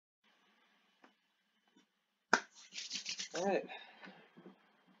Alright.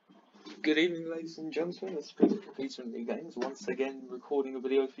 Good evening, ladies and gentlemen. It's Peter from Peter and Lee Games, once again recording a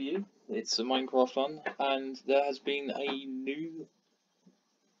video for you. It's a Minecraft one, and there has been a new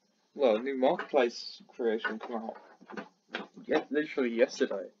marketplace creation come out. Yeah, literally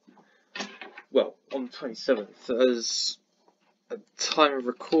yesterday. Well, on the 27th, as at the time of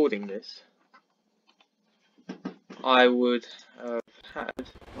recording this, I would have had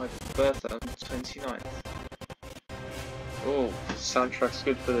my birthday on the 29th. Oh, soundtrack's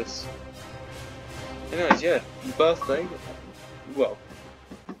good for this. Anyways, yeah, birthday. Well,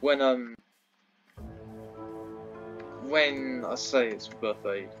 when I say it's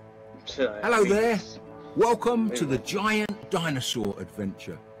birthday today. Hello there. Welcome to the Giant Dinosaur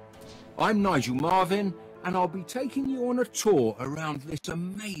Adventure. I'm Nigel Marvin, and I'll be taking you on a tour around this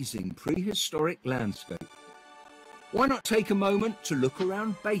amazing prehistoric landscape. Why not take a moment to look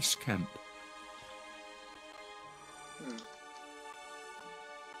around Base Camp?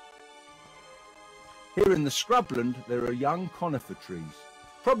 Here in the scrubland, there are young conifer trees,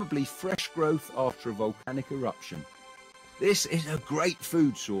 probably fresh growth after a volcanic eruption. This is a great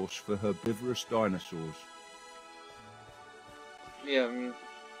food source for herbivorous dinosaurs. Yeah.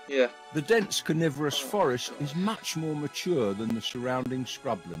 The dense carnivorous forest is much more mature than the surrounding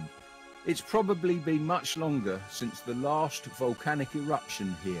scrubland. It's probably been much longer since the last volcanic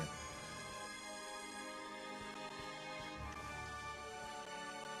eruption here.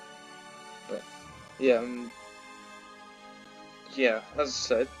 Yeah, as I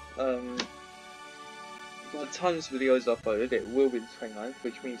said, by the time this video is uploaded, it will be the 29th,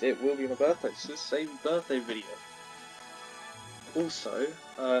 which means it will be my birthday, so this is a birthday video. Also,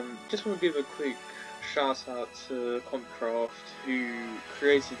 just want to give a quick shout out to Compcraft, who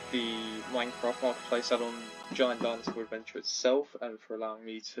created the Minecraft Marketplace add-on Giant Dinosaur Adventure itself, and for allowing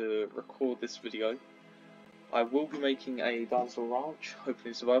me to record this video. I will be making a dinosaur ranch,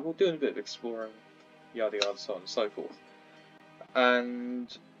 hopefully survival, doing a bit of exploring, yada yada, so on and so forth.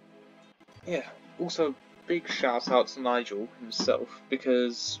 And yeah, also big shout out to Nigel himself,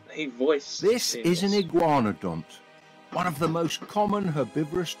 because he voiced This is an iguanodont, one of the most common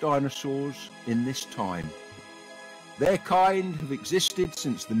herbivorous dinosaurs in this time. Their kind have existed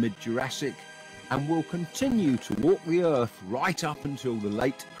since the mid-Jurassic and will continue to walk the Earth right up until the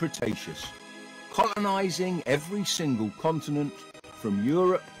late Cretaceous, colonising every single continent from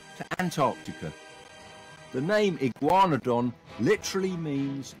Europe to Antarctica. The name Iguanodon literally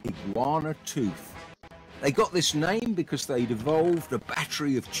means iguana tooth. They got this name because they'd evolved a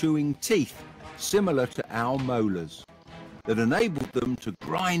battery of chewing teeth similar to our molars that enabled them to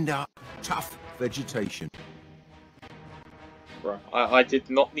grind up tough vegetation. Right, I did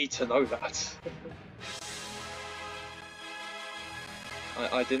not need to know that.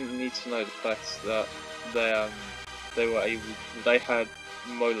 I didn't need to know the fact that they had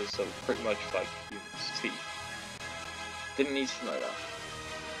molars that were pretty much like humans' teeth. Didn't need to know that.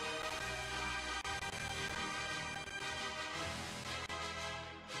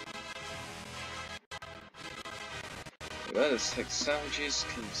 Let's take sandwiches,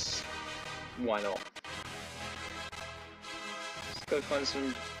 cause why not?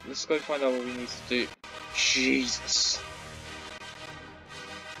 Let's go find out what we need to do. Jesus.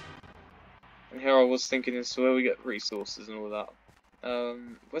 And here I was thinking as to where we get resources and all that.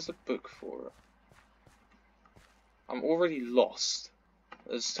 Where's the book for it? I'm already lost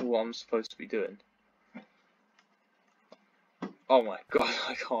as to what I'm supposed to be doing. Oh my god,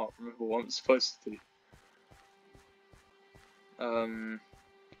 I can't remember what I'm supposed to do. I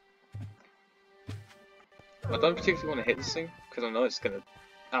don't particularly want to hit this thing, because I know it's going to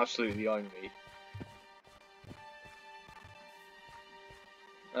absolutely own me.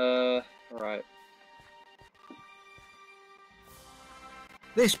 Right.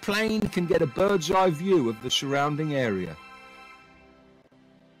 This plane can get a bird's eye view of the surrounding area.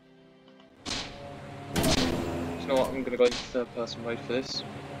 Do you know what, I'm going to go into third person mode for this.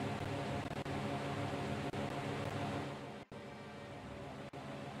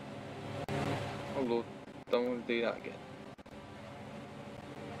 Oh lord, don't want to do that again.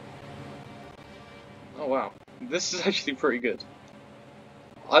 Oh wow, this is actually pretty good.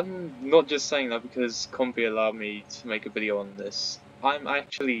 I'm not just saying that because Compy allowed me to make a video on this. I'm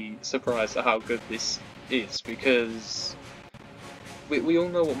actually surprised at how good this is, because we all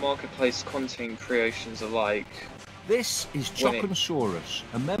know what marketplace content creations are like. This is Choconsaurus,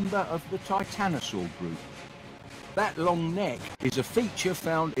 a member of the Titanosaur group. That long neck is a feature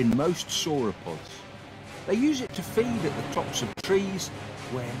found in most sauropods. They use it to feed at the tops of trees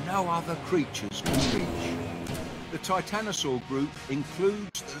where no other creatures can reach. The Titanosaur group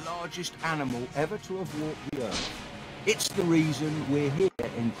includes the largest animal ever to have walked the Earth. It's the reason we're here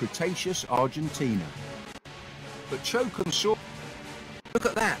in Cretaceous Argentina. But Choconsaurus, look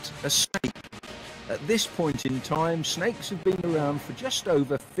at that, a snake. At this point in time, snakes have been around for just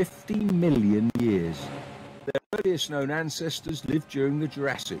over 50 million years. Their earliest known ancestors lived during the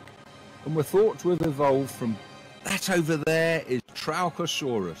Jurassic and were thought to have evolved from... That over there is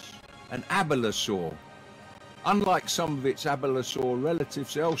Traucosaurus, an abelosaur. Unlike some of its abelosaur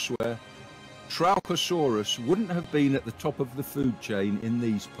relatives elsewhere, Traucosaurus wouldn't have been at the top of the food chain in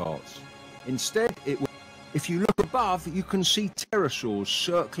these parts. Instead, if you look above, you can see pterosaurs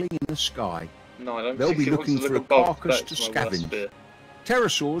circling in the sky. No, I don't They'll think be it wants looking to for look a above. carcass That's to my worst scavenge. fear.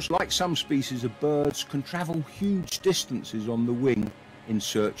 Pterosaurs, like some species of birds, can travel huge distances on the wing in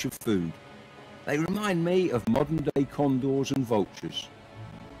search of food. They remind me of modern-day condors and vultures.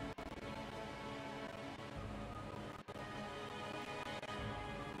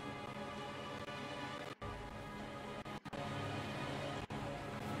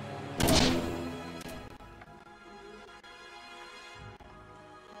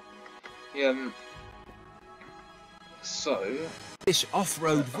 So... This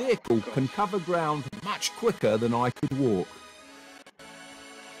off-road vehicle can cover ground much quicker than I could walk.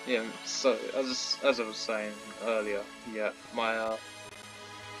 Yeah, so, as I was saying earlier, yeah, my,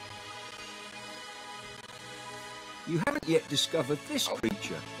 You haven't yet discovered this Oh.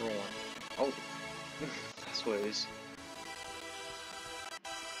 creature. wrong one. Oh, that's what it is.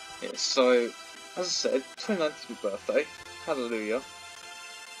 Yeah, so, as I said, 29th is my birthday. Hallelujah.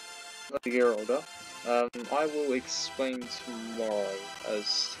 Another year older. I will explain tomorrow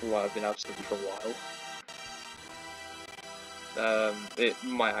as to why I've been absent for a while. It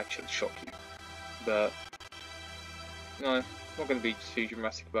might actually shock you, but no, I'm not going to be too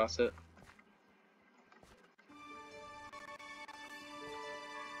dramatic about it.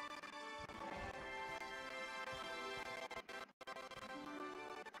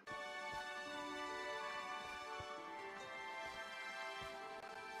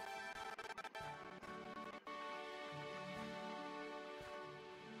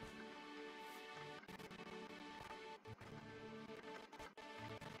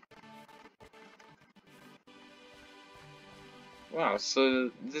 Wow,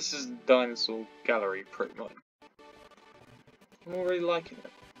 so this is Dinosaur Gallery, pretty much. I'm already liking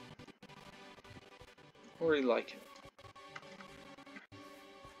it. Already liking it.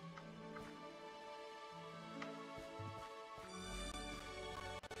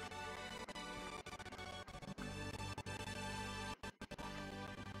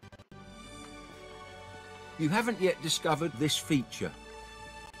 You haven't yet discovered this feature.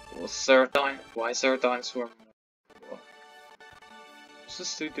 Why is there a dinosaur? What's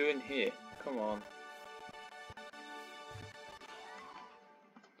this dude doing here? Come on.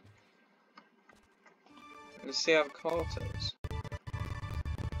 Let's see how the car turns.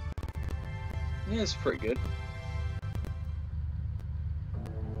 Yeah, it's pretty good.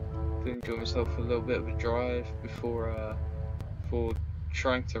 Could enjoy myself for a little bit of a drive before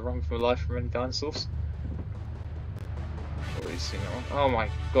trying to run for my life from any dinosaurs. Already seen that one. Oh my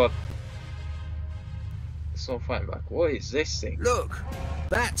god. It's not fighting back. What is this thing? Look,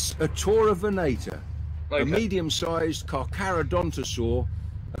 that's a Tora venata, Okay. a medium-sized Carcharodontosaur,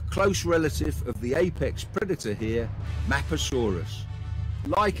 a close relative of the apex predator here, Maposaurus.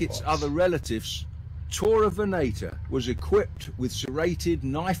 Like its other relatives, Tora venata was equipped with serrated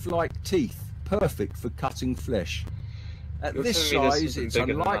knife-like teeth, perfect for cutting flesh. At You're this telling me this size, isn't it's bigger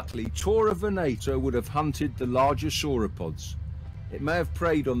than that? unlikely Tora venata would have hunted the larger sauropods. It may have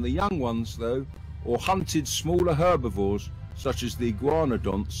preyed on the young ones, though, or hunted smaller herbivores, such as the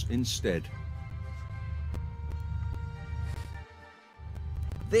iguanodonts, instead.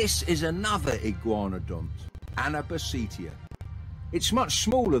 This is another iguanodont, Anabacetia. It's much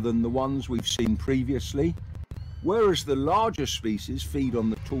smaller than the ones we've seen previously. Whereas the larger species feed on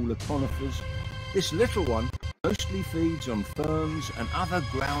the taller conifers, this little one mostly feeds on ferns and other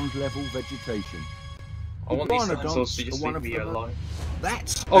ground-level vegetation. I want these dinosaurs to Iguanodonts just are one leave of me the alone.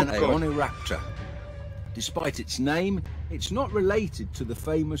 That's Oh, an God. Aeoniraptor. Despite its name, it's not related to the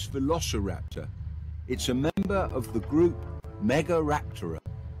famous Velociraptor. It's a member of the group Megaraptora.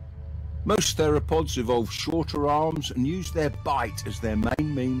 Most theropods evolve shorter arms and use their bite as their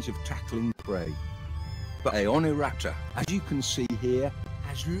main means of tackling prey. But Aeoniraptor, as you can see here,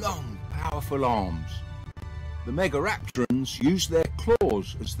 has long, powerful arms. The Megaraptorans use their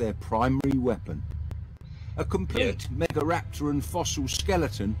claws as their primary weapon. A complete Megaraptoran fossil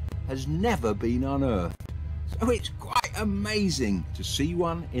skeleton has never been unearthed, so it's quite amazing to see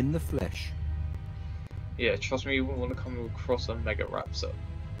one in the flesh. Yeah, trust me, you wouldn't want to come across a Megaraptor.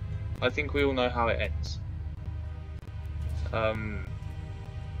 I think we all know how it ends.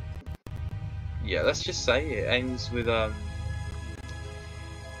 Yeah, let's just say it ends with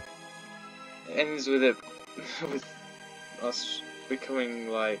it with us becoming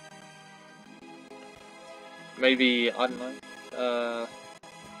like maybe, I don't know,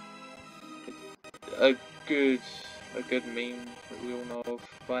 a good meme that we all know of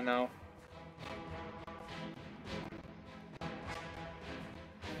by now.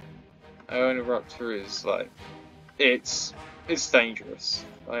 Ioniraptor is like, it's dangerous.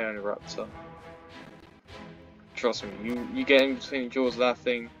 Ioniraptor. Trust me, you get in between the jaws of that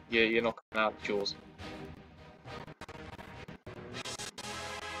thing, you're not coming out the jaws.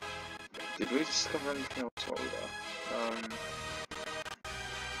 Did we discover anything else while we were there?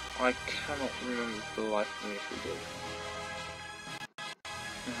 I cannot remember for the life of me if we did.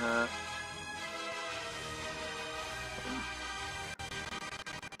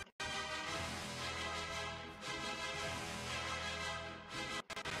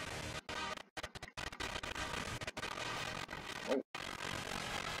 Oh,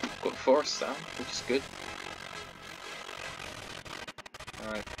 got the forest down, which is good.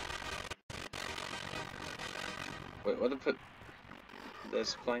 Alright. Wait, where did I put?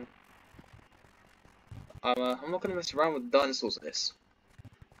 There's a plane. I'm not gonna mess around with the dinosaurs in this.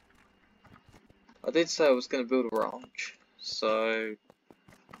 I did say I was gonna build a ranch, so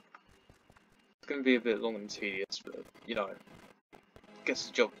it's gonna be a bit long and tedious, but you know, gets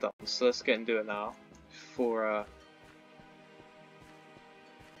the job done. So let's get and do it now before I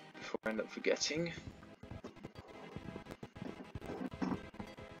end up forgetting.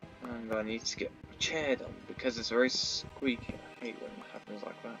 And I need to get my chair done because it's very squeaky. I hate when it happens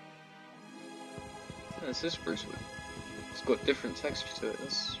like that. Yeah, this is spruce wood. It's got different texture to it.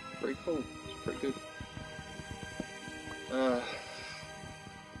 That's pretty cool. It's pretty good.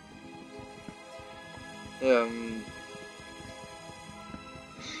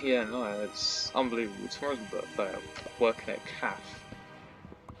 Yeah, no, it's unbelievable. Tomorrow's my birthday. I'm working at CAF.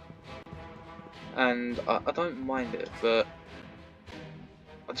 And I don't mind it, but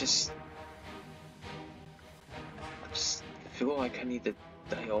I just feel like I need a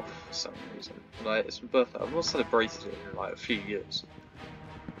day off for some reason. Like, it's my birthday. I've not celebrated it in like a few years.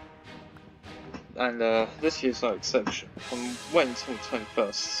 And this year's no exception. I'm waiting until the 21st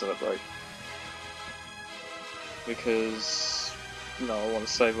to celebrate. Because, you know, I want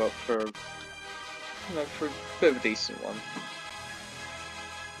to save up for, you know, for a bit of a decent one.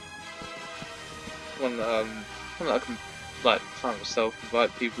 One that I can, like, plan myself,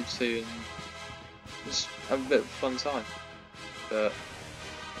 invite people to, and just have a bit of a fun time. But,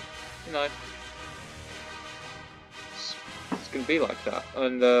 you know, it's going to be like that.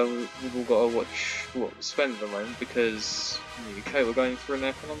 And we've all got to watch what we spend at the moment, because in the UK we're going through an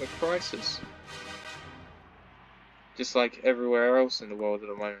economic crisis. Just like everywhere else in the world at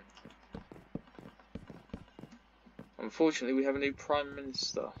the moment. Unfortunately, we have a new Prime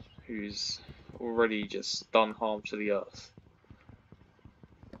Minister who's already just done harm to the earth.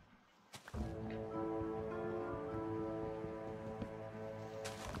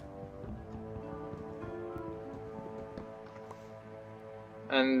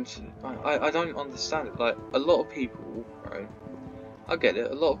 And I don't understand it. Like, a lot of people, right? I get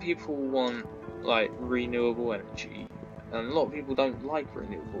it. A lot of people want, like, renewable energy, and a lot of people don't like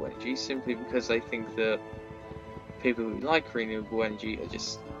renewable energy simply because they think that people who like renewable energy are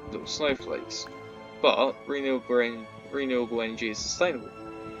just little snowflakes. But renewable energy is sustainable.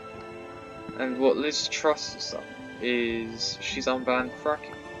 And what Liz Truss has done is she's unbanned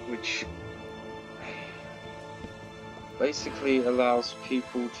fracking, which basically allows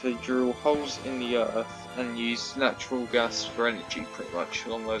people to drill holes in the earth and use natural gas for energy, pretty much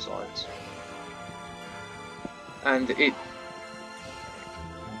along those lines. And it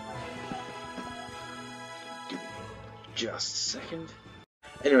just a second.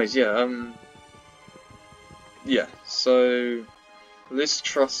 Anyways, yeah, so Liz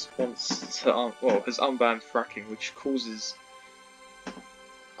Truss wants to, has unbanned fracking, which causes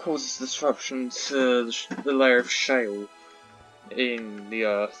disruption to the layer of shale in the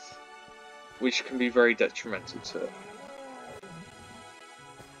earth, which can be very detrimental to it.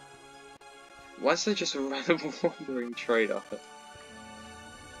 Why is there just a random wandering trader?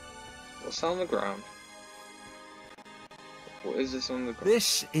 What's on the ground? What is this on the ground?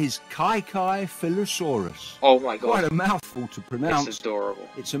 This is Kaikai-Filosaurus. Oh my god. Quite a mouthful to pronounce. It's adorable.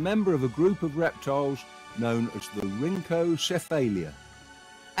 It's a member of a group of reptiles known as the Rhynchocephalia.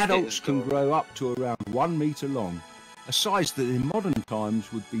 Adults can grow up to around 1 metre long, a size that in modern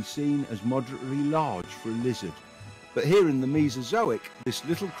times would be seen as moderately large for a lizard. But here in the Mesozoic, this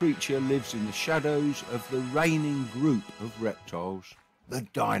little creature lives in the shadows of the reigning group of reptiles, the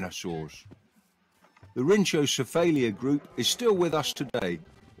dinosaurs. The Rhynchocephalia group is still with us today,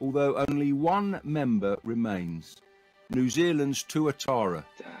 although only one member remains, New Zealand's Tuatara.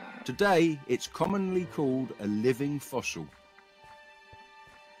 Today, it's commonly called a living fossil.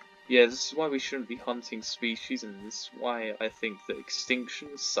 Yeah, this is why we shouldn't be hunting species, and this is why I think that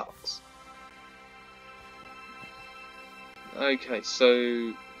extinction sucks. Okay,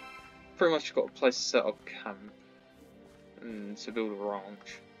 so pretty much got a place to set up camp and to build a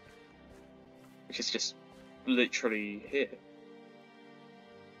ranch, which is just literally here.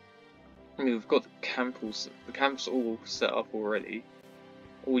 I mean, we've got the camp's all set up already.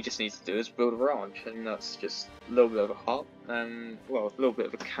 All we just need to do is build a ranch, and that's just a little bit of a hut, and well, a little bit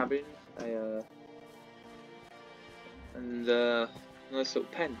of a cabin, and a nice little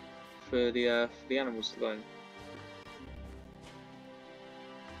pen for the animals to go in.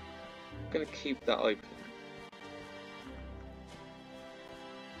 I'm gonna keep that open.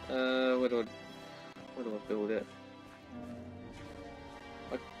 Where do I build it?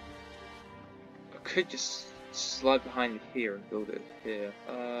 I could just slide behind here and build it here.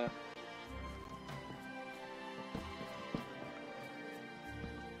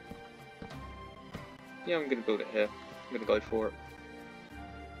 Yeah, I'm gonna build it here. I'm gonna go for it.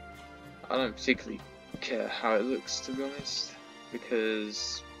 I don't particularly care how it looks, to be honest,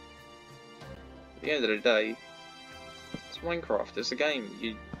 because at the end of the day, it's Minecraft. It's a game.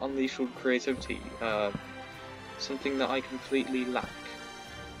 You unleash all creativity. Something that I completely lack.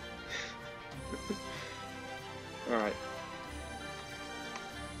 Alright.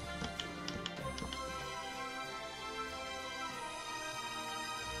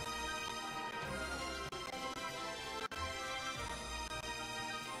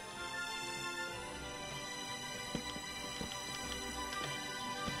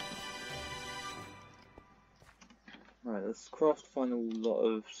 Alright, let's craft a final lot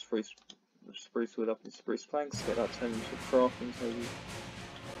of spruce wood up in spruce planks, get that turned into a crafting table.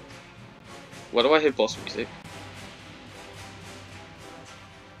 Why do I hear boss music?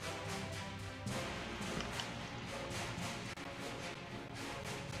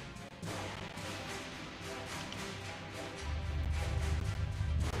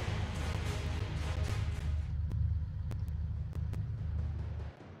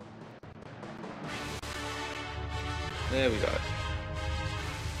 There we go.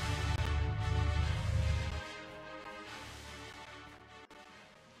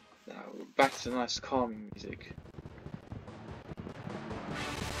 Now we're back to nice calming music.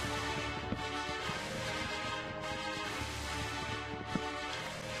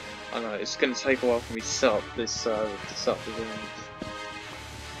 I know it's going to take a while for me to set up this image,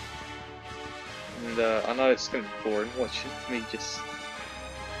 and I know it's going to be boring watching me just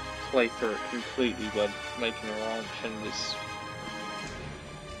play through it completely by making a ranch, and it's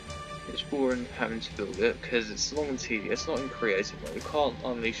boring having to build it because it's long and tedious, not in creative mode. I can't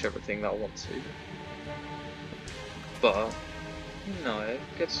unleash everything that I want to, but you know, it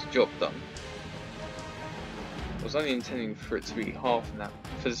gets the job done. I was only intending for it to be for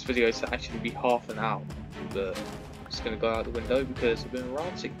this video to actually be half an hour, but it's going to go out the window because I've been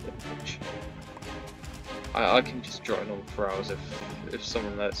ranting a much. I can just drone on for hours if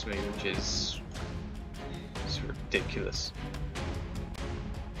someone lets me, which is ridiculous.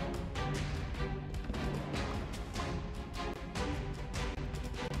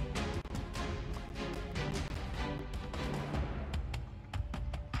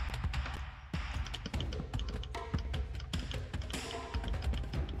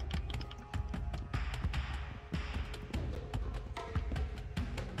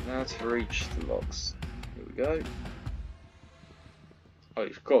 Now to reach the logs. Here we go. Oh,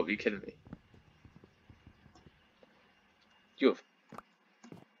 you've got to be kidding me. Are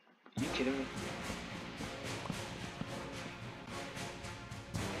you kidding me?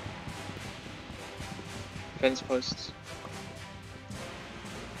 Fence posts.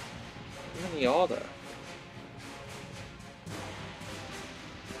 How many are there?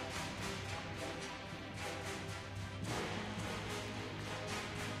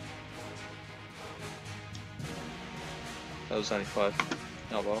 That was only 5.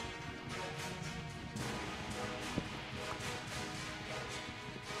 Oh well.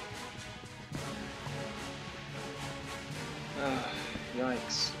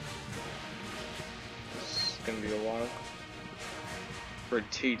 Yikes. This is gonna be a while. Very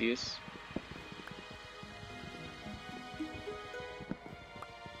tedious.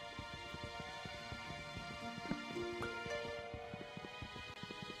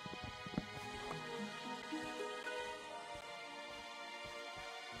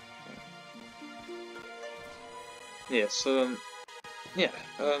 Yeah, so, bit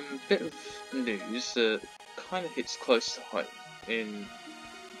of news that kind of hits close to home in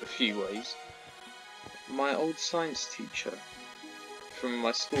a few ways. My old science teacher from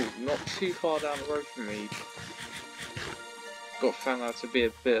my school, not too far down the road from me, got found out to be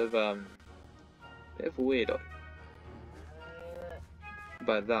a bit of a weirdo.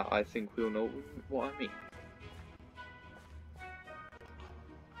 By that, I think we all know what I mean.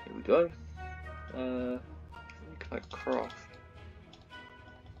 Here we go. Look like craft.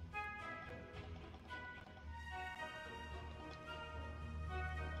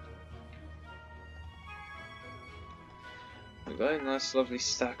 There we go. Nice, lovely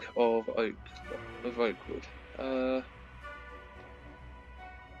stack of oak wood.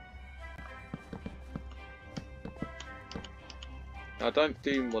 I don't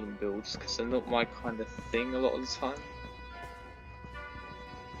do modern builds because they're not my kind of thing a lot of the time.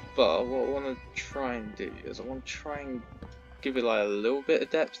 But what I want to try and do is I want to try and give it like a little bit of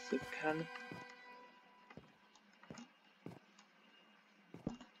depth if I can.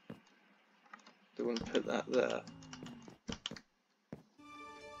 Do want to put that there.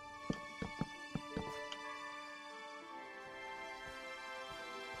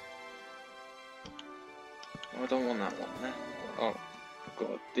 I don't want that one there. Oh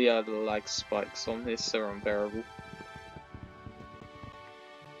god, the lag spikes on this are unbearable.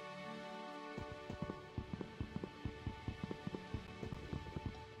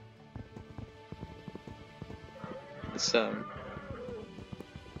 It's can't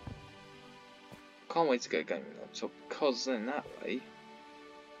wait to get a gaming laptop because then that way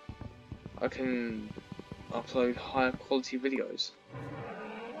I can upload higher quality videos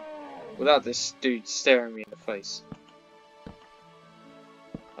without this dude staring me in the face.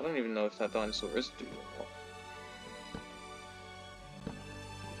 I don't even know if that dinosaur is a dude or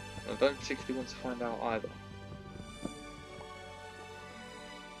not. I don't particularly want to find out either.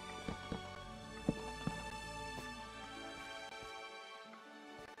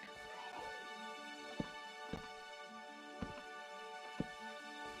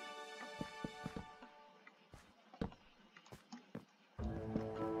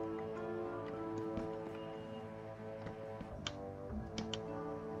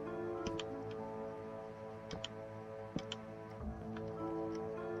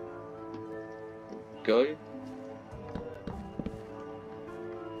 Go.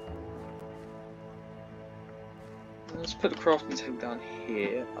 Let's put the crafting table down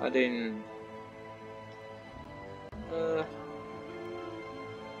here. I didn't.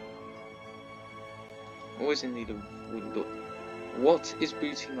 Always in need of wooden door. What is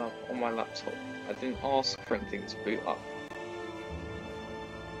booting up on my laptop? I didn't ask for anything to boot up.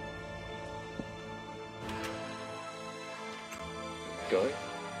 Go.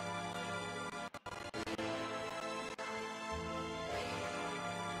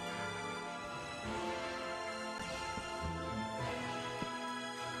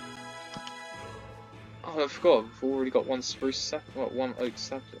 Oh, I forgot. I've already got one one oak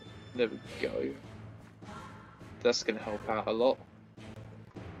sapling. There we go. That's gonna help out a lot.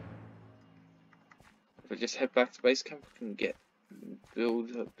 If I just head back to base camp, I can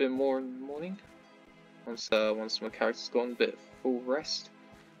build a bit more in the morning. Once my character's gone a bit of full rest.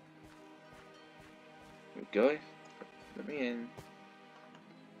 There we go. Let me in.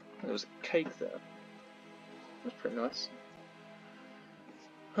 Oh, there was a cake there. That's pretty nice.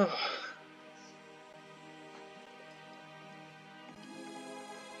 Oh.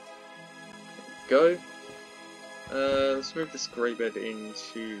 Go. Let's move this grey bed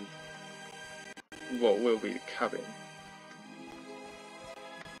into what will be the cabin.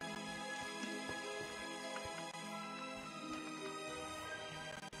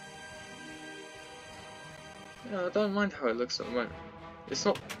 Yeah, I don't mind how it looks at the moment. It's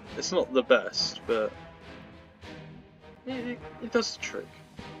not the best, but it does the trick.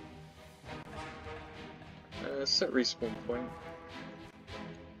 Set respawn point.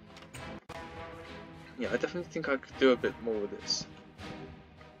 Yeah, I definitely think I could do a bit more with this.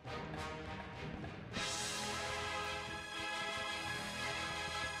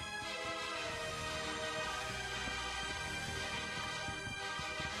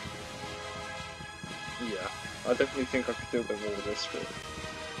 Yeah, I definitely think I could do a bit more with this, but...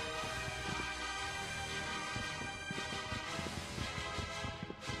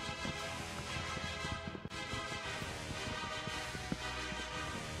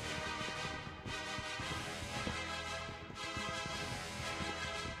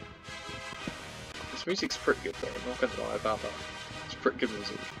 This music's pretty good though, I'm not gonna lie about that. It's pretty good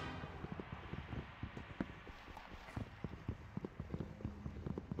music.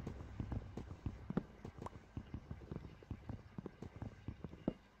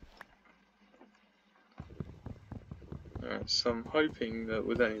 Right, so I'm hoping that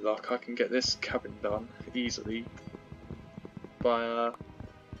with any luck I can get this cabin done easily by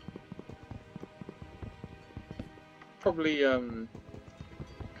probably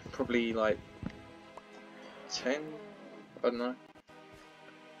like 10, I don't know.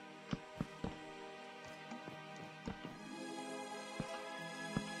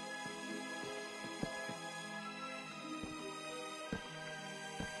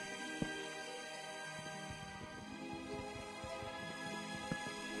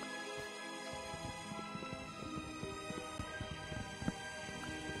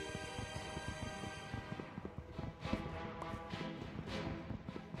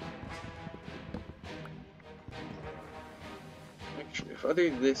 Actually, if I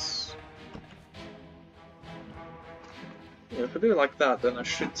do this, yeah, if I do it like that, then I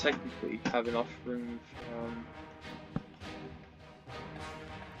should technically have enough room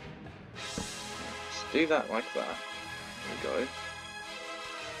just do that like that. There we go.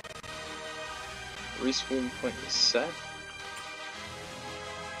 Respawn point is set.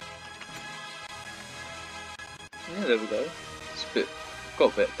 Yeah, there we go. It's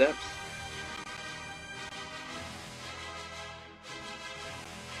got a bit of depth.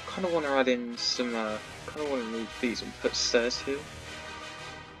 Kind of want to add in some, kind of want to move these and put stairs here.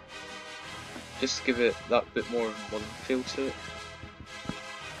 Just to give it that bit more of a modern feel to it.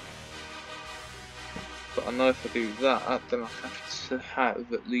 But I know if I do that, then I have to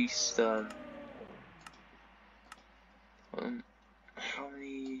have at least, how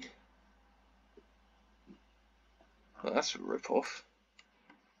many... Well, that's a rip-off.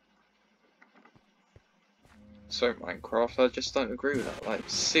 Sorry, Minecraft, I just don't agree with that. Like,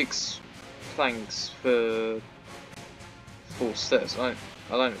 6 planks for 4 stairs. I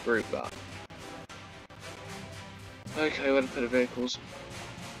don't agree with that. Okay, where to put the vehicles?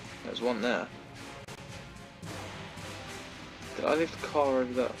 There's one there. Did I leave the car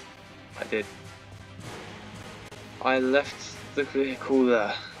over there? I did. I left the vehicle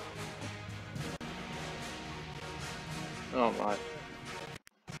there. Oh my.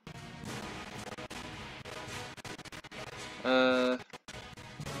 I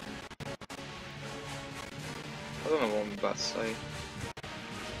don't know what I'm about to say.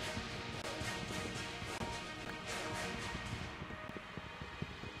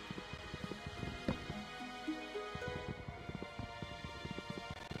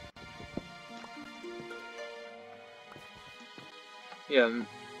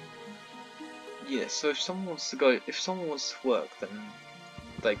 Yeah, so if someone wants to work, then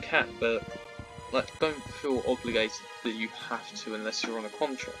they can, but like, don't feel obligated that you have to unless you're on a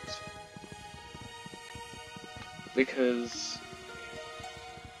contract. Because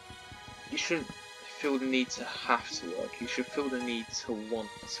you shouldn't feel the need to have to work, you should feel the need to want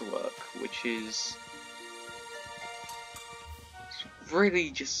to work, which is really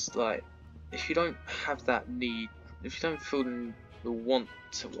just like, if you don't have that need, if you don't feel the want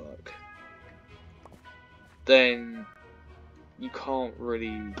to work, then you can't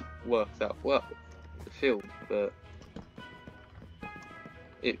really work that well in the field. But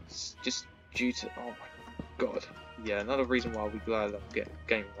it's just due to, oh my god, yeah, another reason why we're glad I'm getting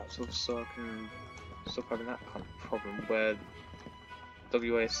gaming laptops, so I can stop having that kind of problem where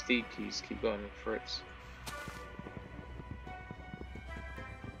WASD keys keep going in fritz.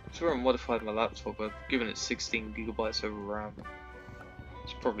 So I modified my laptop, I've given it 16 gigabytes over RAM.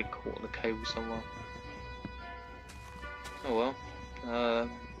 It's probably caught on the cable somewhere. Oh well.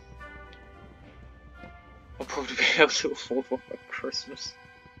 I'll probably be able to afford one by Christmas.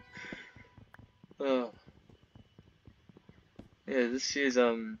 Yeah, this year's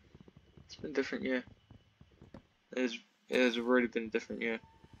it's been a different year. It has really been a different year.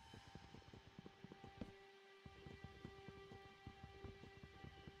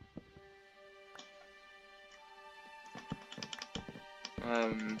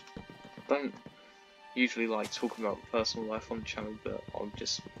 Don't usually like talking about personal life on the channel, but I'm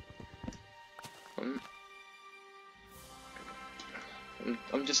just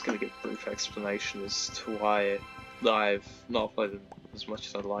I'm just gonna give a brief explanation as to why I've not uploaded as much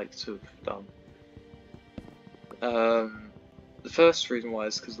as I'd like to have done. The first reason why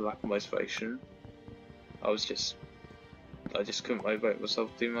is because of the lack of motivation. I just couldn't motivate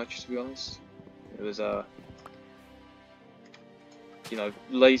myself too much, to be honest. It was you know,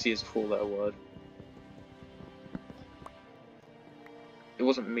 lazy is a 4-letter word. It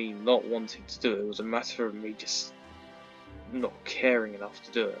wasn't me not wanting to do it, it was a matter of me just not caring enough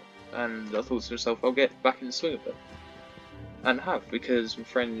to do it. And I thought to myself, I'll get back in the swing of it. And have, because my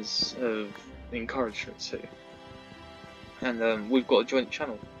friends have encouraged me to. And we've got a joint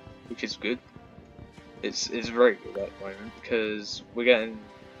channel, which is good. it's very good at the moment because we're getting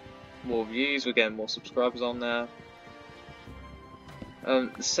more views, we're getting more subscribers on there.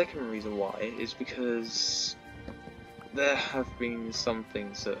 The second reason why is because there have been some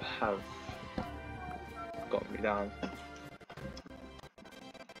things that have gotten me down.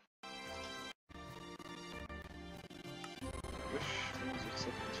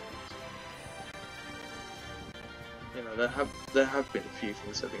 You know, there have been a few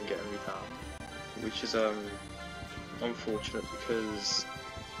things that have been getting me down, which is unfortunate because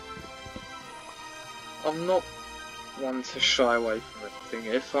I'm not one to shy away from anything.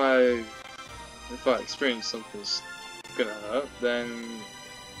 If I experience something that's gonna hurt, then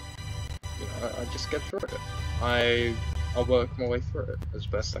you know I just get through it. I'll work my way through it as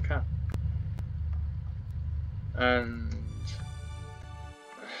best I can. And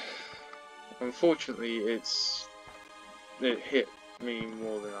unfortunately, it hit me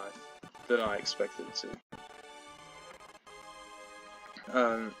more than I expected it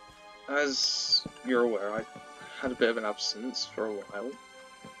to. As you're aware, I had a bit of an absence for a while.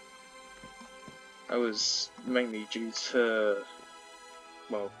 I was mainly due to,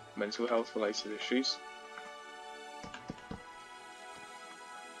 well, mental health related issues.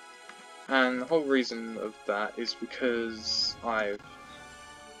 And the whole reason of that is because I've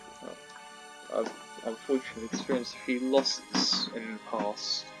unfortunately experienced a few losses in the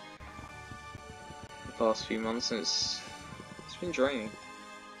past few months, and it's been draining.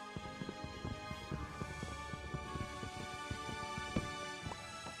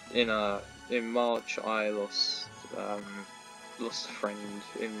 In March, I lost a friend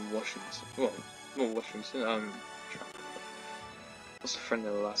in Washington. Well, not Washington. Lost a friend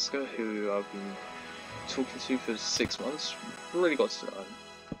in Alaska who I've been talking to for 6 months. Really got to know him.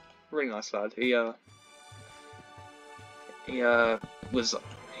 Really nice lad. He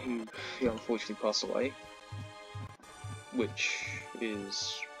unfortunately passed away, which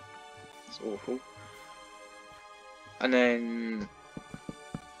is awful. And then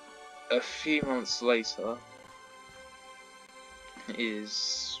a few months later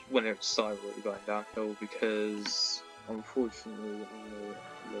is when it started really going downhill because unfortunately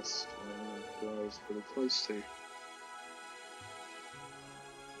I lost who I was really close to.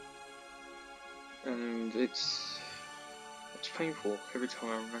 And it's painful every time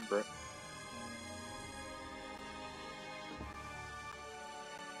I remember it.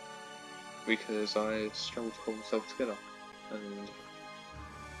 Because I struggle to hold myself together, and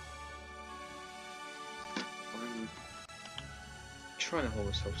I'm trying to hold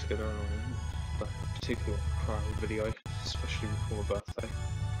myself together on that particular cry video, especially before my birthday.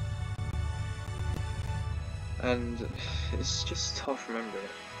 And it's just tough remembering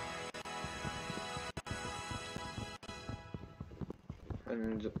it.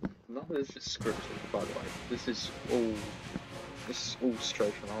 And none of this is scripted, by the way. This is all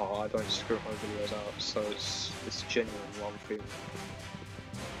straight from the heart. I don't script my videos out, so it's genuine what I'm feeling.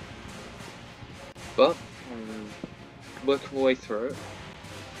 But I'm working my way through it.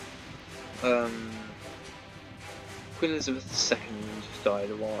 Queen Elizabeth II died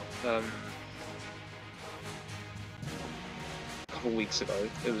a couple of weeks ago.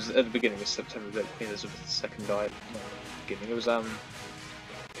 It was at the beginning of September that Queen Elizabeth II died. No, beginning. It was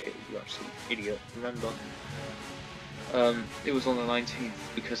you absolute idiot. Remember? It was on the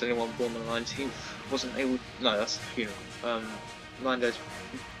 19th because anyone born on the 19th wasn't able. No, that's the funeral. 9 days.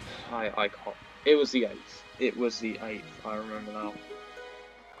 I can't. It was the 8th. It was the 8th. I remember now.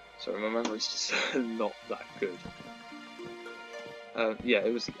 So my memory's just not that good. Yeah,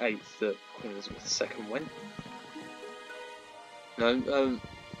 it was the 8th that Queen Elizabeth II went. No,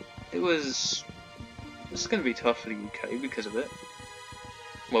 it's going to be tough for the UK because of it.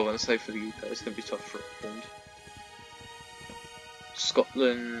 Well, when I say for the UK, it's going to be tough for England.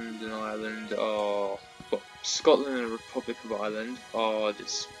 Scotland and Ireland are... Well, Scotland and the Republic of Ireland are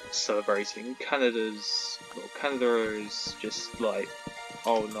just celebrating. Canada is just like,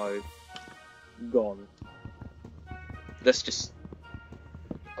 oh no, gone. Let's just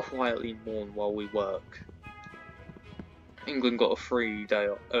quietly mourn while we work. England got a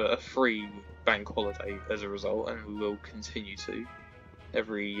free bank holiday as a result, and we will continue to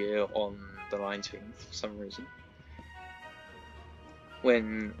every year on the 19th for some reason.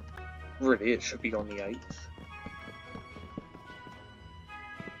 When really it should be on the 8th.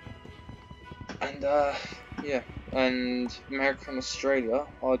 And yeah, and America and Australia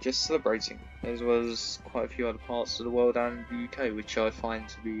are just celebrating, as well as quite a few other parts of the world and the UK, which I find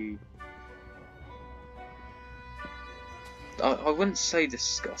to be, I wouldn't say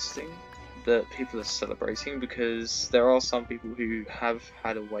disgusting that people are celebrating, because there are some people who have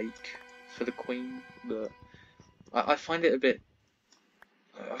had a wake for the Queen, but I find it a bit.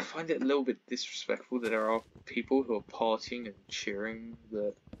 I find it a little bit disrespectful that there are people who are partying and cheering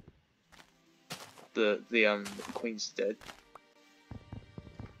that the Queen's dead,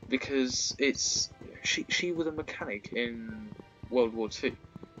 because she was a mechanic in World War II,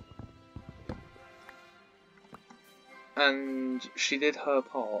 and she did her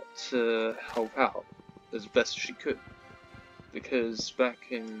part to help out as best she could, because back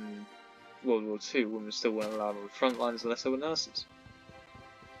in World War II, women still weren't allowed on the front lines unless they were nurses.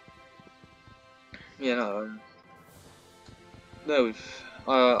 You know, no,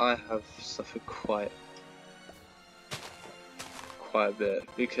 I have suffered quite a bit,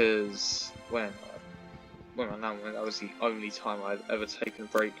 because when my nan went, that was the only time I'd ever taken a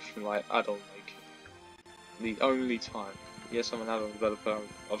break from like add-on making. The only time. Yes, I'm an add-on developer.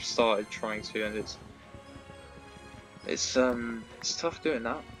 I've started trying to, and it's tough doing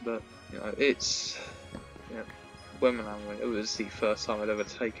that, but you know, when my nan went, it was the first time I'd ever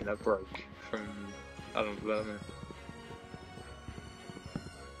taken a break from add-on development.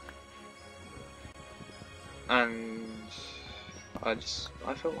 And I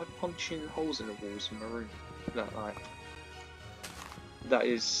felt like punching holes in the walls in my room that night. That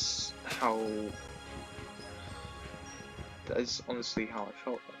is honestly how I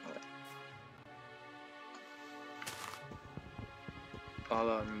felt that night.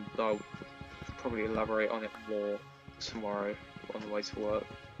 I'll probably elaborate on it more tomorrow on the way to work.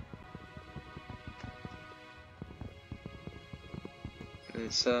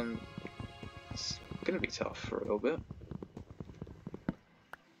 It's gonna be tough for a little bit,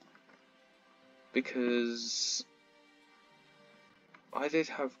 because I did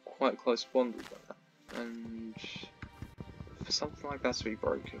have quite a close bond with that, and for something like that to be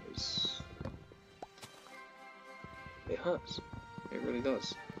broken it hurts. It really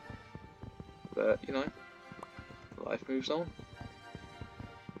does. But you know, life moves on.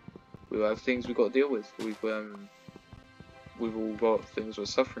 We have things we've got to deal with. We've all got things we're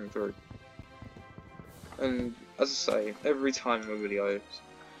suffering through. And as I say, every time in my videos,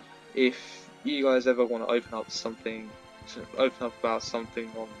 if you guys ever want to open up about something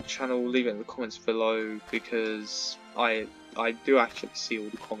on the channel, leave it in the comments below, because I do actually see all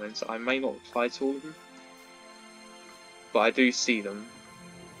the comments. I may not reply to all of them, but I do see them.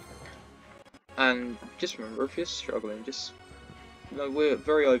 And just remember, if you're struggling, we're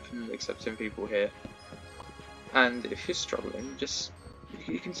very open and accepting people here. And if you're struggling,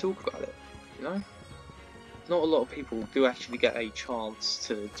 you can talk about it, you know? Not a lot of people do actually get a chance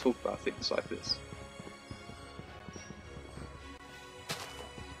to talk about things like this.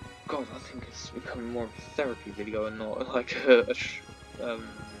 God, I think it's becoming more of a therapy video and not like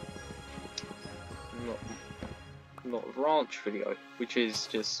not a ranch video, which is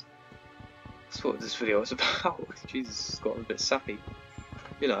just that's what this video is about. Jesus, it's gotten a bit sappy.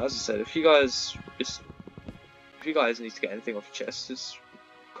 You know, as I said, if you guys need to get anything off your chest,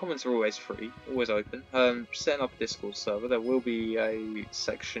 comments are always free, always open. Setting up a Discord server, there will be a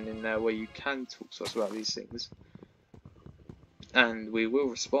section in there where you can talk to us about these things, and we will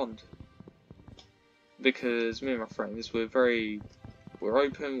respond, because me and my friends, we're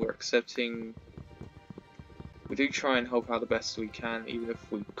open, we're accepting. We do try and help out the best we can, even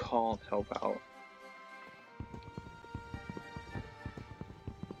if we can't help out.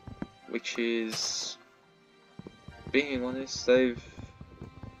 Which is, being honest,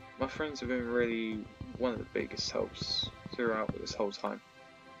 my friends have been really one of the biggest helps throughout this whole time.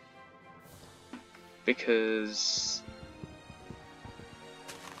 Because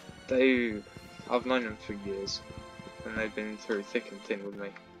I've known them for years, and they've been through thick and thin with me.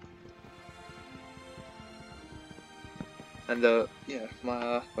 And yeah,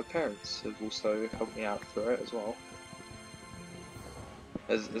 my parents have also helped me out through it as well,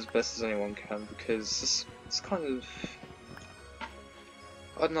 as best as anyone can, because it's kind of,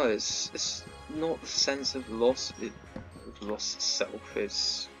 I don't know, it's not the sense of loss itself,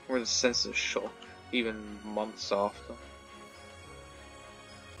 it's more the sense of shock, even months after.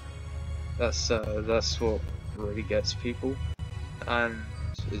 That's what really gets people, and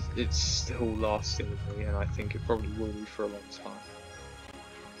it's still lasting with me, and I think it probably will be for a long time.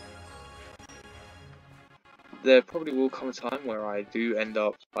 There probably will come a time where I do end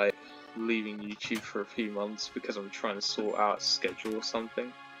up like leaving YouTube for a few months because I'm trying to sort out a schedule or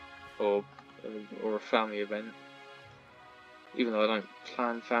something, or a family event. Even though I don't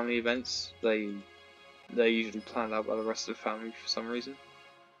plan family events, they're usually planned out by the rest of the family for some reason.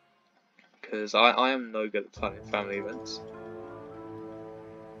 Because I am no good at planning family events.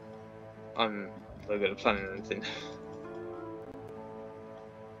 I'm no good at planning anything.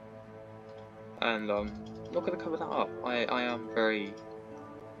 and I'm not going to cover that up. I am very,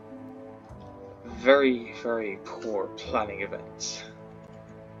 very, very poor at planning events.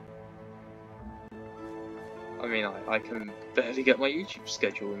 I mean, I can barely get my YouTube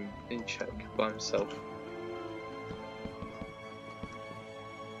schedule in check by myself.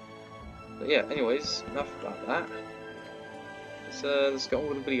 But yeah, anyways, enough about that. Let's get on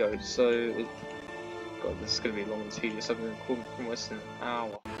with the video. So, God, this is going to be long and tedious. I've been recording for almost an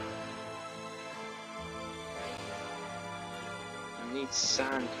hour. I need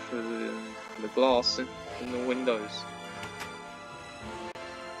sand for the glass in the windows.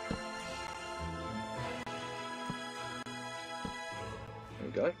 There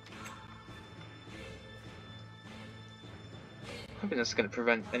we go. Hoping that's going to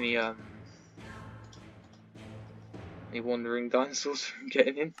prevent any wandering dinosaurs from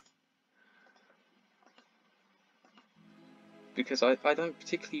getting in. Because I don't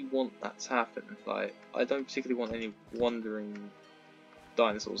particularly want that to happen. Like, I don't particularly want any wandering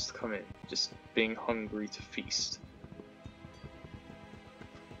dinosaurs to come in, just being hungry to feast.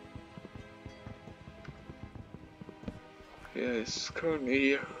 Yeah, it's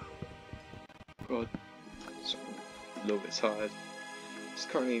currently... God, it's a little bit tired. It's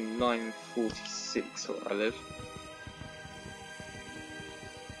currently 9:46 where I live.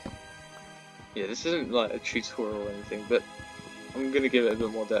 Yeah, this isn't like a tutorial or anything, but I'm gonna give it a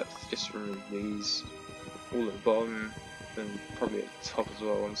bit more depth. Just remove these all at the bottom and probably at the top as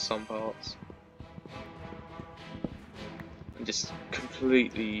well on some parts, and just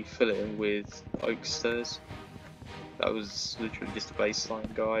completely fill it in with oak stairs. That was literally just a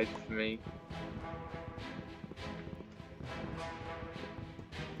baseline guide for me.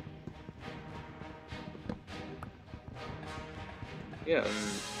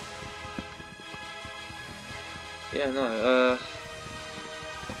 Yeah, no,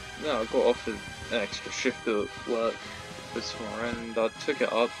 I got offered an extra shift at work for tomorrow, and I took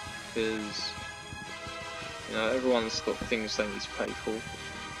it up because, you know, everyone's got things they need to pay for.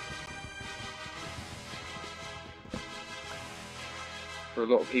 For a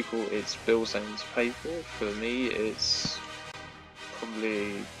lot of people, it's bills they need to pay for. For me, it's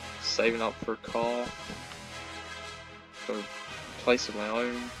probably saving up for a car, for a place of my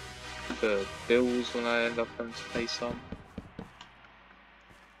own, for bills when I end up having to pay some.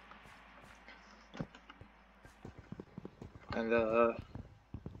 And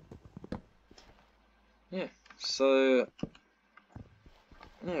yeah, so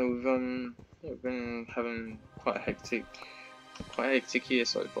yeah, we've been having quite a hectic year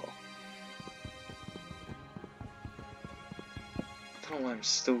so far. I don't know why I'm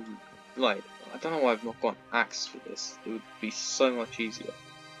still, like, I don't know why I've not got an axe for this. It would be so much easier.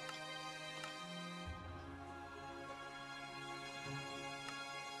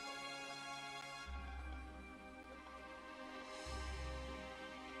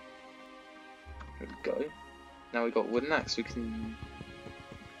 There we go. Now we've got wooden axe, we can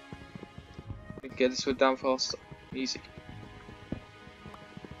get this wood down faster. Easy.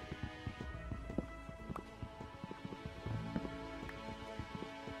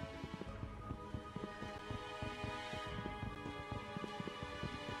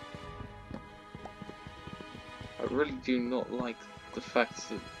 I really do not like the fact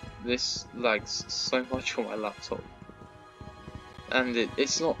that this lags so much on my laptop, and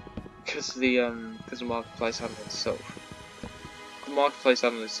it's not because of the Marketplace add-on itself. The Marketplace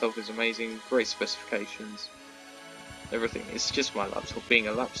add-on itself is amazing, great specifications, everything. It's just my laptop being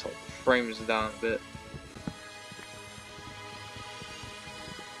a laptop. Frames are down a bit.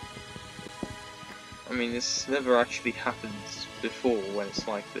 I mean, this never actually happened before when it's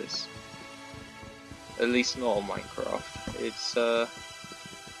like this. At least not on Minecraft. It's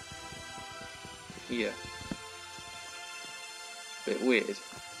yeah, a bit weird.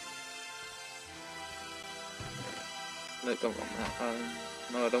 No, don't want that.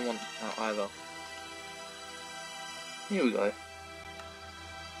 No, I don't want that either. Here we go.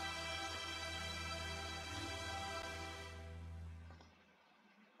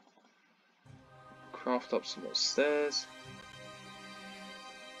 Craft up some more stairs.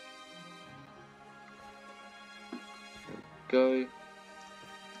 Go.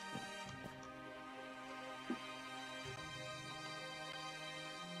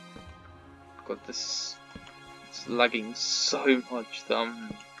 God, this is lagging so much that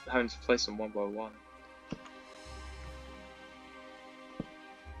I'm having to place them one by one.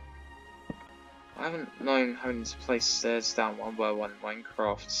 I haven't known having to place stairs down one by one in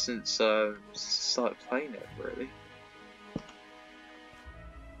Minecraft since I started playing it, really.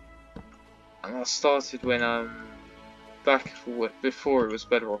 And I started when before it was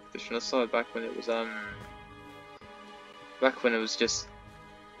Bedrock Edition. I started back when it was just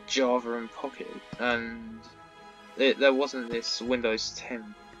Java and Pocket, and there wasn't this Windows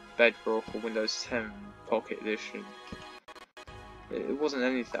 10 Bedrock or Windows 10 Pocket Edition. It wasn't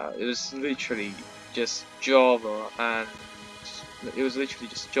any of that. It was literally just Java and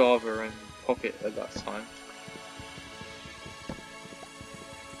Pocket at that time.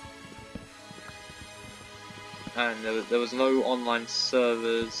 And there was no online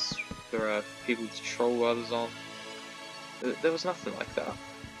servers for people to troll others on. There was nothing like that.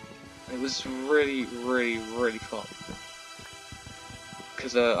 It was really, really, really fun.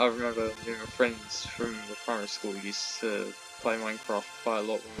 Because I remember me and my friends from the primary school used to play Minecraft quite a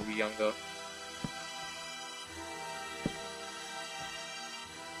lot when we were younger.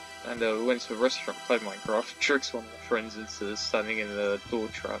 And we went to a restaurant and played Minecraft, tricked one of my friends into standing in the door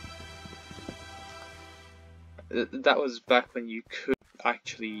trap. That was back when you could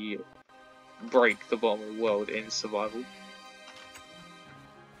actually break the bottom of the world in survival.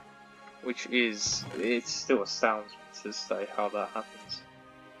 It still astounds me to this day how that happens.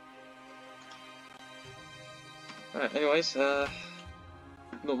 Alright, anyways, not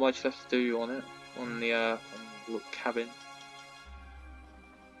much left to do on it, on the little cabin.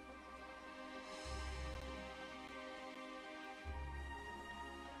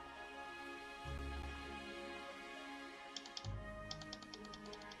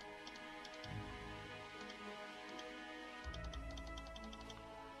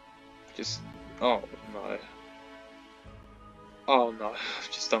 Oh no. Oh no,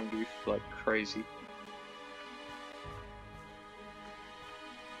 I've just done goof like crazy.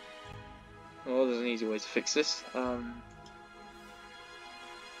 Well, there's an easy way to fix this.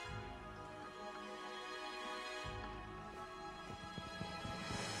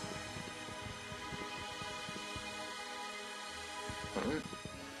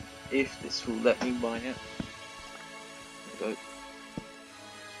 If this will let me mine it. There we go.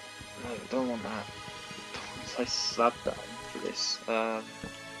 No, I don't want that. I don't want to place slab down for this. Wrong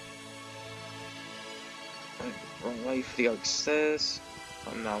way for the oak stairs.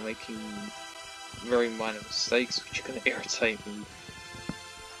 I'm now making very minor mistakes which are going to irritate me.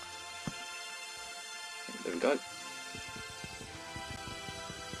 And there we go.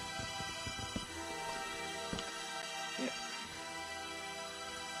 Yeah.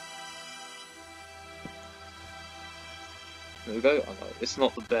 There we go. I know it's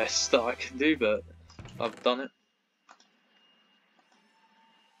not the best that I can do, but I've done it.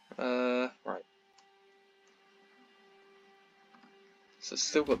 Right. So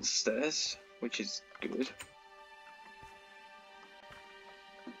still got the stairs, which is good.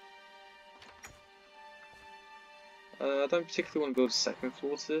 I don't particularly want to build a second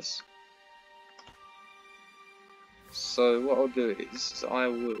floor to this. So what I'll do is I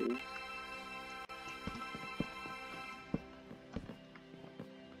will there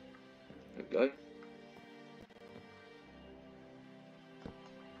we go.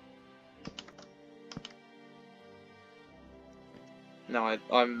 Now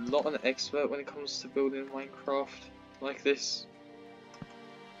I'm not an expert when it comes to building Minecraft like this,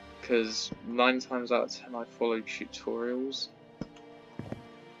 because 9 times out of 10 I follow tutorials.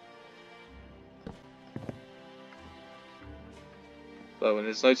 But when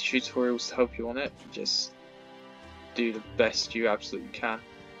there's no tutorials to help you on it, just do the best you absolutely can.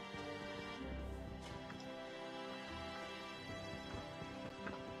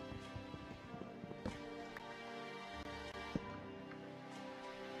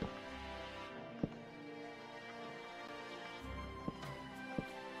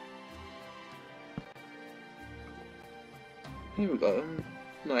 Here we go, I'm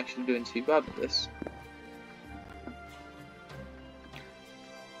not actually doing too bad with this.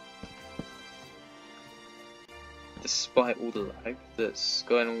 Despite all the lag that's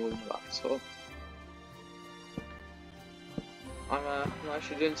going on with the laptop, I'm not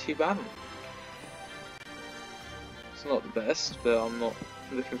actually doing too bad. It's not the best, but I'm not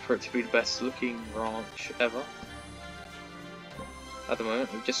looking for it to be the best looking ranch ever. At the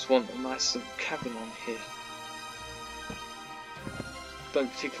moment, I just want a nice little cabin on here. Don't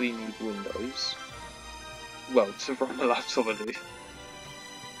particularly need windows. Well, to run my laptop I do.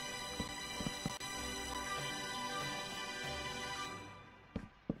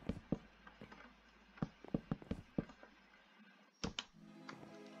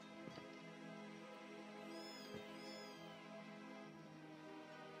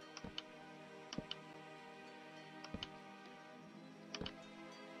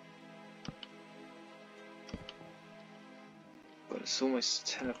 But it's almost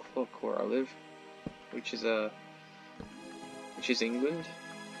 10 o'clock where I live, which is which is England.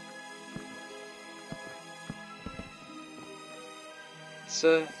 It's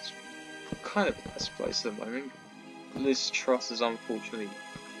kind of the best place at the moment. Liz Truss is unfortunately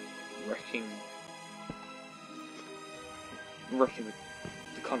wrecking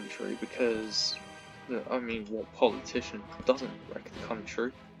the country, because, I mean, what politician doesn't wreck the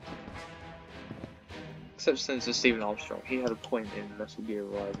country? Except Senator Stephen Armstrong, he had a point in Metal Gear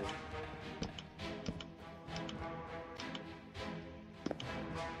Rising.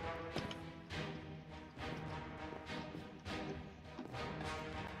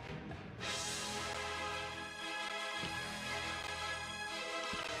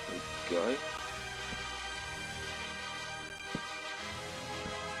 There we go.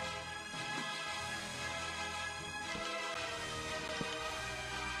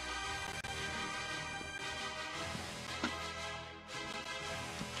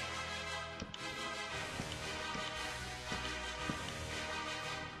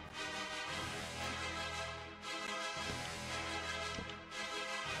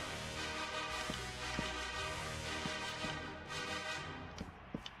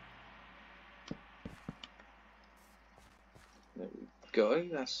 There we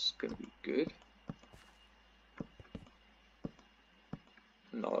go, that's gonna be good.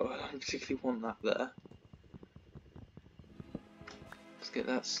 No, I don't particularly want that there. Let's get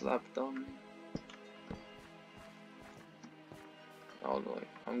that slab done. Oh no,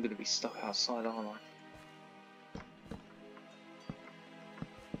 I'm gonna be stuck outside, aren't I?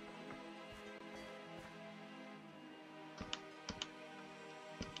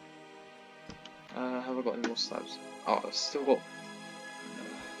 Have I got any more slabs? Oh, I've still got...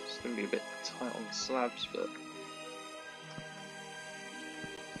 it's going to be a bit tight on the slabs, but...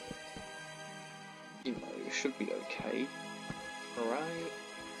 you know, it should be okay. Alright.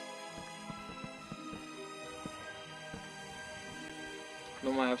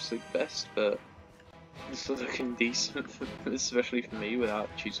 Not my absolute best, but it's looking decent, especially for me without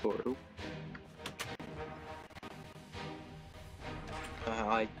a tutorial.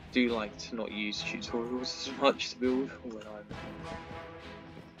 I do like to not use tutorials as much to build when I'm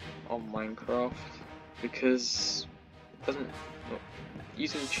on Minecraft, because it doesn't... look,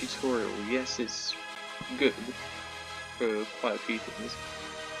 using a tutorial, yes, it's good for quite a few things.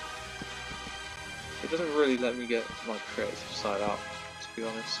 It doesn't really let me get my creative side out, to be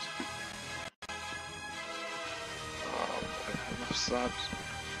honest. I don't have enough slabs.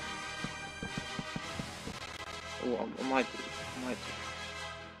 Oh, I might do.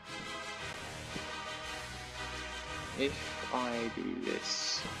 If I do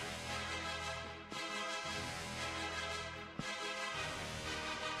this,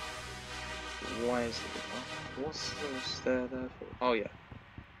 why is it? What's the stair there for? Oh yeah,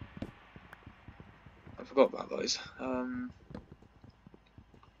 I forgot about those.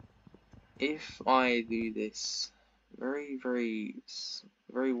 If I do this very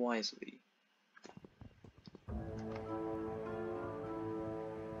wisely,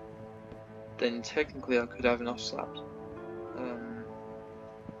 then technically I could have enough slabs.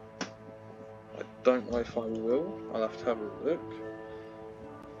 I don't know if I will. I'll have to have a look.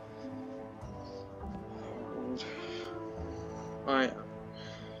 I am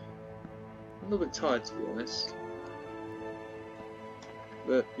a little bit tired, to be honest,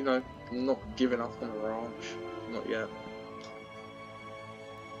 but you know, I'm not giving up on the ranch, not yet.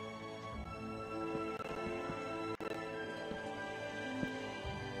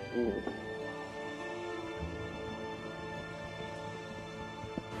 Ooh.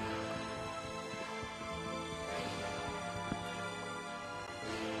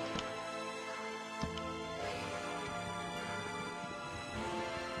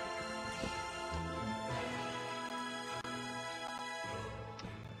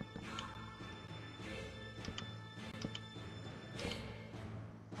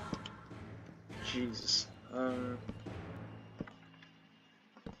 Jesus.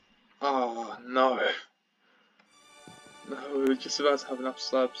 Oh no. No, we were just about to have enough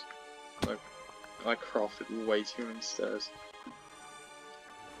slabs. Like, I crafted way too many stairs.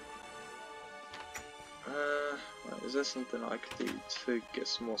 Right, is there something I could do to get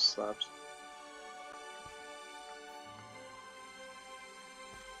some more slabs?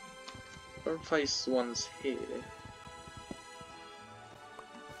 If I replace the ones here...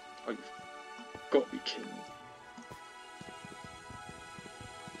 oh, you've got to be kidding me.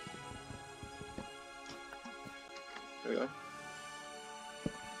 There we go.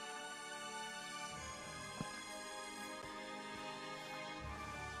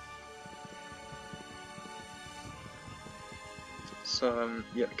 So,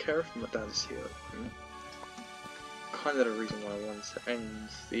 yeah, care if my dad is here. kind of the reason why I wanted to end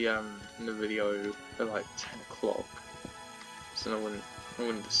the video at like 10 o'clock, so I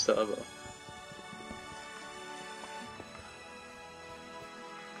wouldn't disturb her.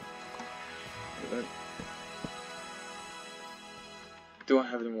 Do I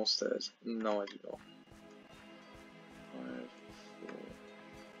have any more stairs? No, I do not. 5,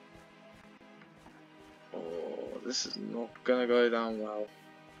 4. Oh, this is not gonna go down well.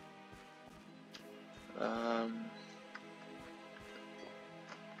 I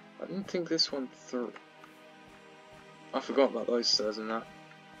didn't think this one through. I forgot about those stairs and that.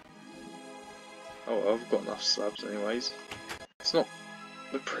 Oh well, I've got enough slabs anyways. It's not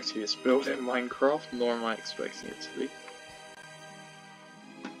the prettiest build in Minecraft, nor am I expecting it to be.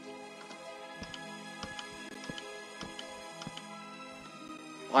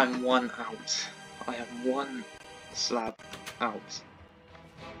 I'm one out. I am one slab out.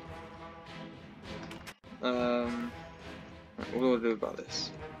 What do I do about this?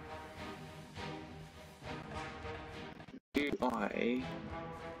 Do I...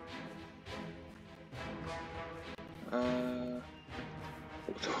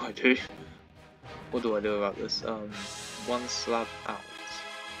 what do I do? What do I do about this? One slab out.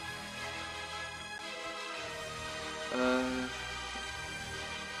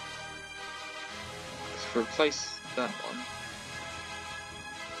 To replace that one,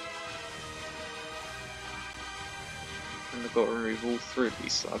 and I've got to remove all 3 of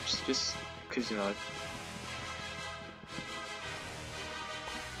these slabs, just because, you know,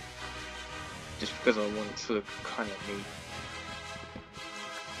 just because I want it to look kind of neat.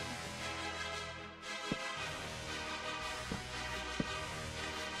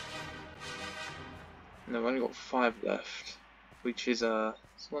 And I've only got 5 left, which is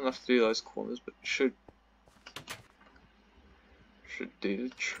it's not enough to do those corners, but should do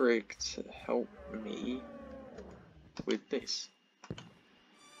the trick to help me with this. There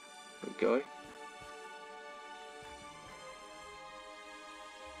we go.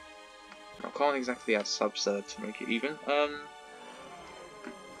 I can't exactly add subs there to make it even.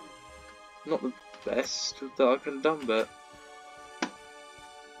 Not the best that I could have done, but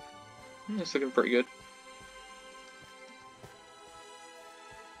it's looking pretty good.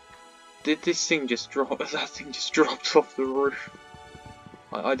 Did this thing just drop? That thing just dropped off the roof.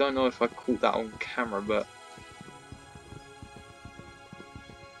 I don't know if I caught that on camera, but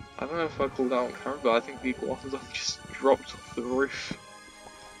I think the iguana just dropped off the roof.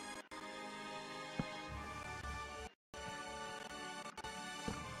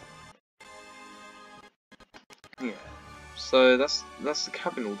 Yeah. So that's the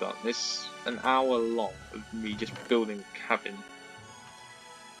cabin all done. It's an hour long of me just building a cabin.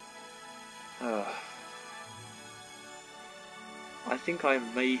 I think I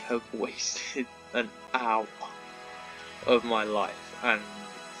may have wasted an hour of my life and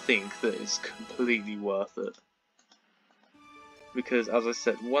think that it's completely worth it. Because as I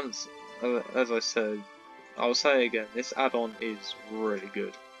said, I'll say it again, this add-on is really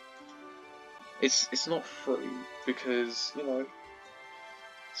good. It's not free because, you know,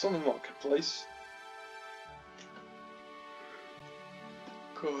 it's on the marketplace.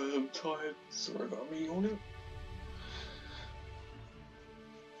 God, I'm tired. Sorry about me yawning.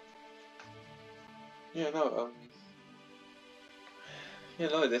 Yeah,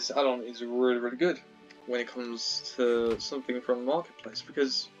 no, this add-on is really good when it comes to something from the marketplace,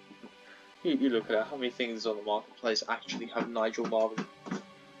 because you look at it, how many things on the marketplace actually have Nigel Marven.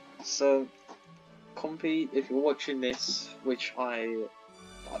 So, Compy, if you're watching this, which I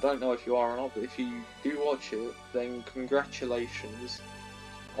don't know if you are or not, but if you do watch it, then congratulations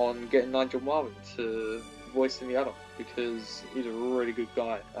on getting Nigel Marven to voice in the add-on, because he's a really good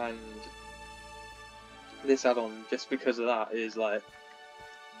guy, and this add-on, just because of that, is like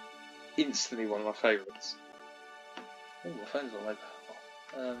instantly one of my favourites. Oh, my phone's on low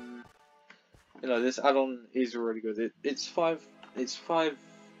power. You know, this add-on is really good. It's five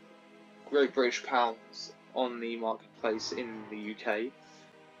Great British pounds on the marketplace in the UK.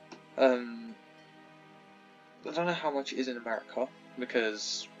 I don't know how much it is in America,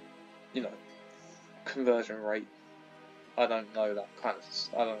 because, you know, conversion rate. I don't know that kind of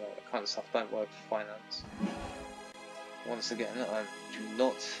stuff. Don't work for finance. Once again, I do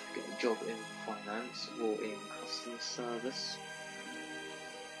not get a job in finance or in customer service.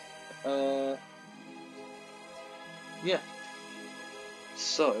 Yeah.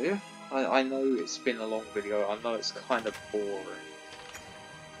 So, I know it's been a long video. I know it's kind of boring.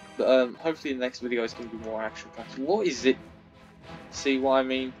 But hopefully the next video is going to be more action-packed. What is it? See what I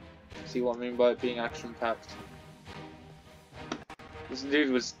mean? See what I mean by it being action-packed? This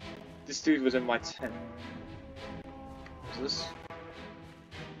dude was in my tent. Is this?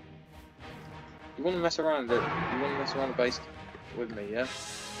 You want to mess around it? You want to mess around the base with me, yeah?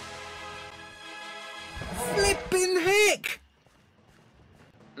 Flippin' heck!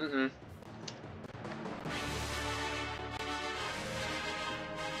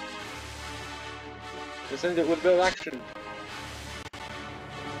 Let's end it with a bit of action.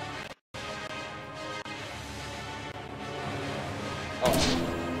 Oh.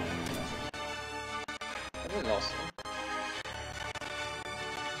 I didn't last one.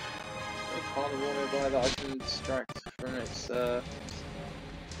 I can't warn nearby that I can distract from its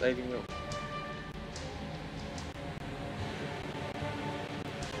leading up.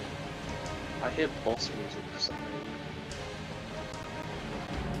 I hear boss music for some reason.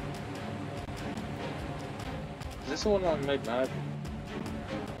 Is this the one that made mad?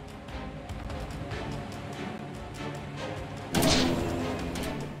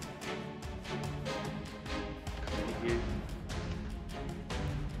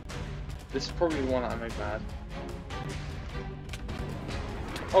 This is probably the one that I made mad.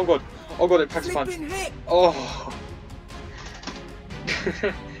 Oh god! Oh god, it packs a punch! Oh!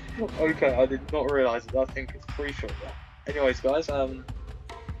 Okay, I did not realise that. I think it's pretty short there. Anyways, guys,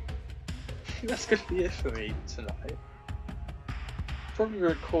 that's gonna be it for me tonight. Probably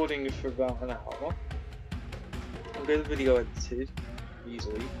recording for about an hour. I'll get the video edited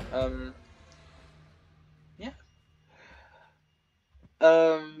easily. Yeah.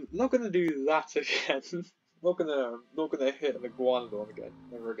 Not gonna do that again. not gonna hit an iguanodon again,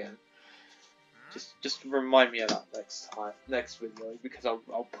 never again. Just remind me of that next video, because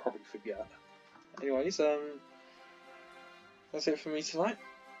I'll probably forget. Anyways, that's it for me tonight,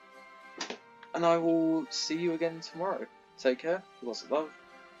 and I will see you again tomorrow. Take care, lots of love,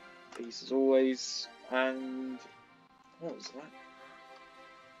 peace as always, and what was that?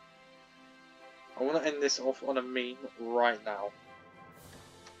 I want to end this off on a meme right now.